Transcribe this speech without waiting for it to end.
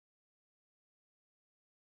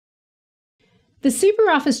The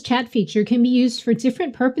SuperOffice Chat feature can be used for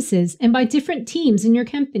different purposes and by different teams in your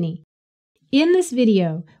company. In this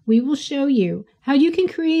video, we will show you how you can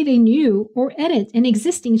create a new or edit an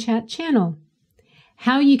existing chat channel,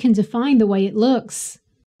 how you can define the way it looks,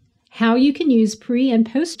 how you can use pre-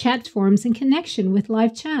 and post-chat forms in connection with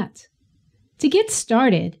live chat. To get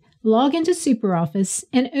started, log into SuperOffice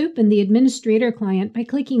and open the Administrator client by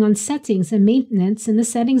clicking on Settings and Maintenance in the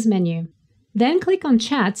Settings menu. Then click on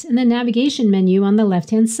Chat in the navigation menu on the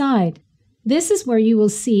left-hand side. This is where you will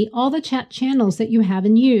see all the chat channels that you have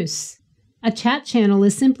in use. A chat channel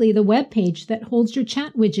is simply the web page that holds your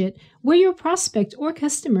chat widget where your prospect or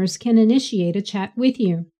customers can initiate a chat with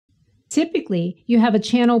you. Typically, you have a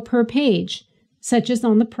channel per page, such as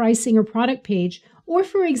on the pricing or product page, or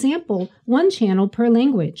for example, one channel per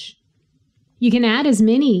language. You can add as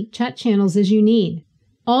many chat channels as you need.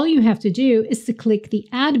 All you have to do is to click the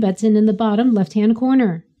Add button in the bottom left-hand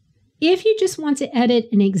corner. If you just want to edit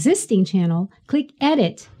an existing channel, click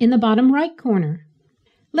Edit in the bottom right corner.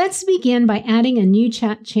 Let's begin by adding a new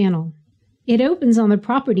chat channel. It opens on the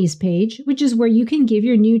Properties page, which is where you can give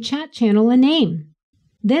your new chat channel a name.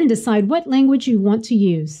 Then decide what language you want to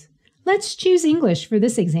use. Let's choose English for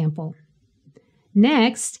this example.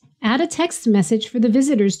 Next, add a text message for the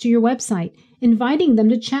visitors to your website, inviting them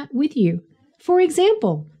to chat with you. For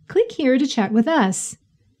example, click here to chat with us.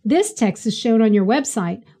 This text is shown on your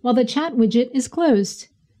website while the chat widget is closed.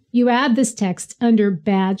 You add this text under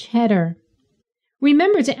Badge Header.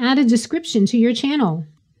 Remember to add a description to your channel.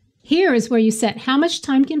 Here is where you set how much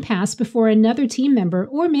time can pass before another team member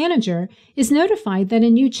or manager is notified that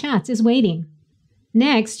a new chat is waiting.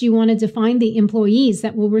 Next, you want to define the employees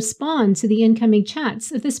that will respond to the incoming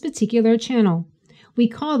chats of this particular channel. We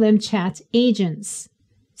call them chat agents.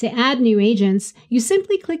 To add new agents, you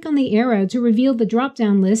simply click on the arrow to reveal the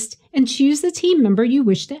drop-down list and choose the team member you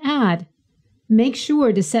wish to add. Make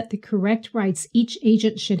sure to set the correct rights each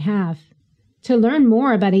agent should have. To learn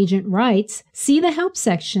more about agent rights, see the Help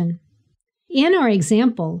section. In our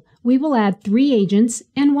example, we will add 3 agents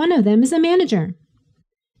and one of them is a manager.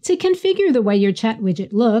 To configure the way your chat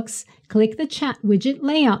widget looks, click the Chat Widget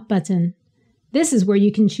Layout button. This is where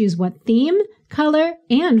you can choose what theme, color,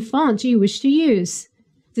 and font you wish to use.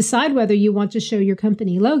 Decide whether you want to show your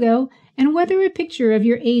company logo and whether a picture of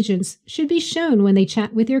your agents should be shown when they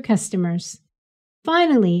chat with your customers.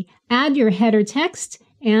 Finally, add your header text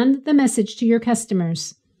and the message to your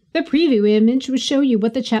customers. The preview image will show you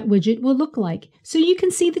what the chat widget will look like, so you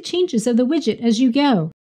can see the changes of the widget as you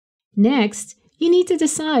go. Next, you need to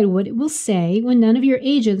decide what it will say when none of your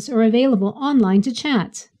agents are available online to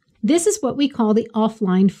chat. This is what we call the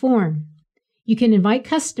offline form. You can invite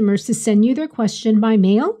customers to send you their question by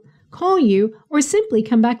mail, call you, or simply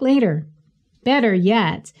come back later. Better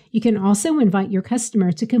yet, you can also invite your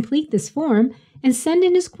customer to complete this form and send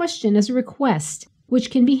in his question as a request,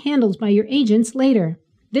 which can be handled by your agents later.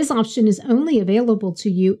 This option is only available to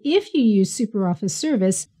you if you use SuperOffice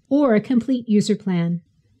Service or a complete user plan.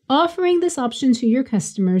 Offering this option to your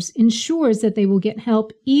customers ensures that they will get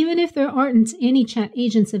help even if there aren't any chat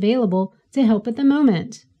agents available to help at the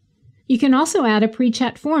moment. You can also add a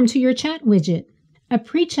pre-chat form to your chat widget. A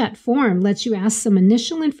pre-chat form lets you ask some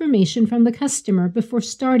initial information from the customer before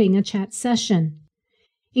starting a chat session.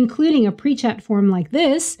 Including a pre-chat form like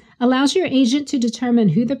this allows your agent to determine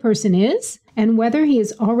who the person is and whether he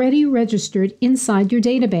is already registered inside your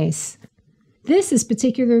database. This is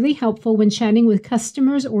particularly helpful when chatting with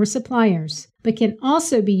customers or suppliers, but can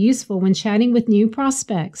also be useful when chatting with new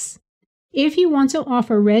prospects. If you want to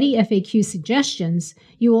offer ready FAQ suggestions,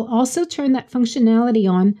 you will also turn that functionality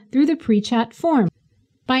on through the pre-chat form.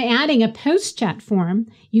 By adding a post-chat form,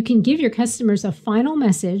 you can give your customers a final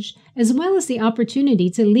message as well as the opportunity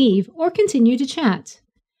to leave or continue to chat.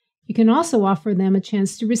 You can also offer them a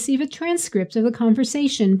chance to receive a transcript of the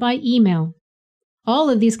conversation by email. All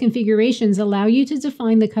of these configurations allow you to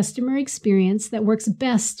define the customer experience that works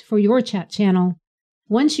best for your chat channel.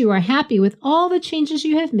 Once you are happy with all the changes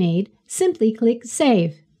you have made, simply click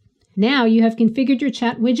Save. Now you have configured your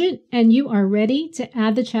chat widget and you are ready to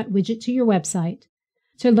add the chat widget to your website.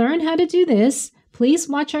 To learn how to do this, please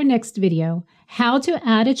watch our next video, How to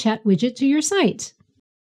Add a Chat Widget to Your Site.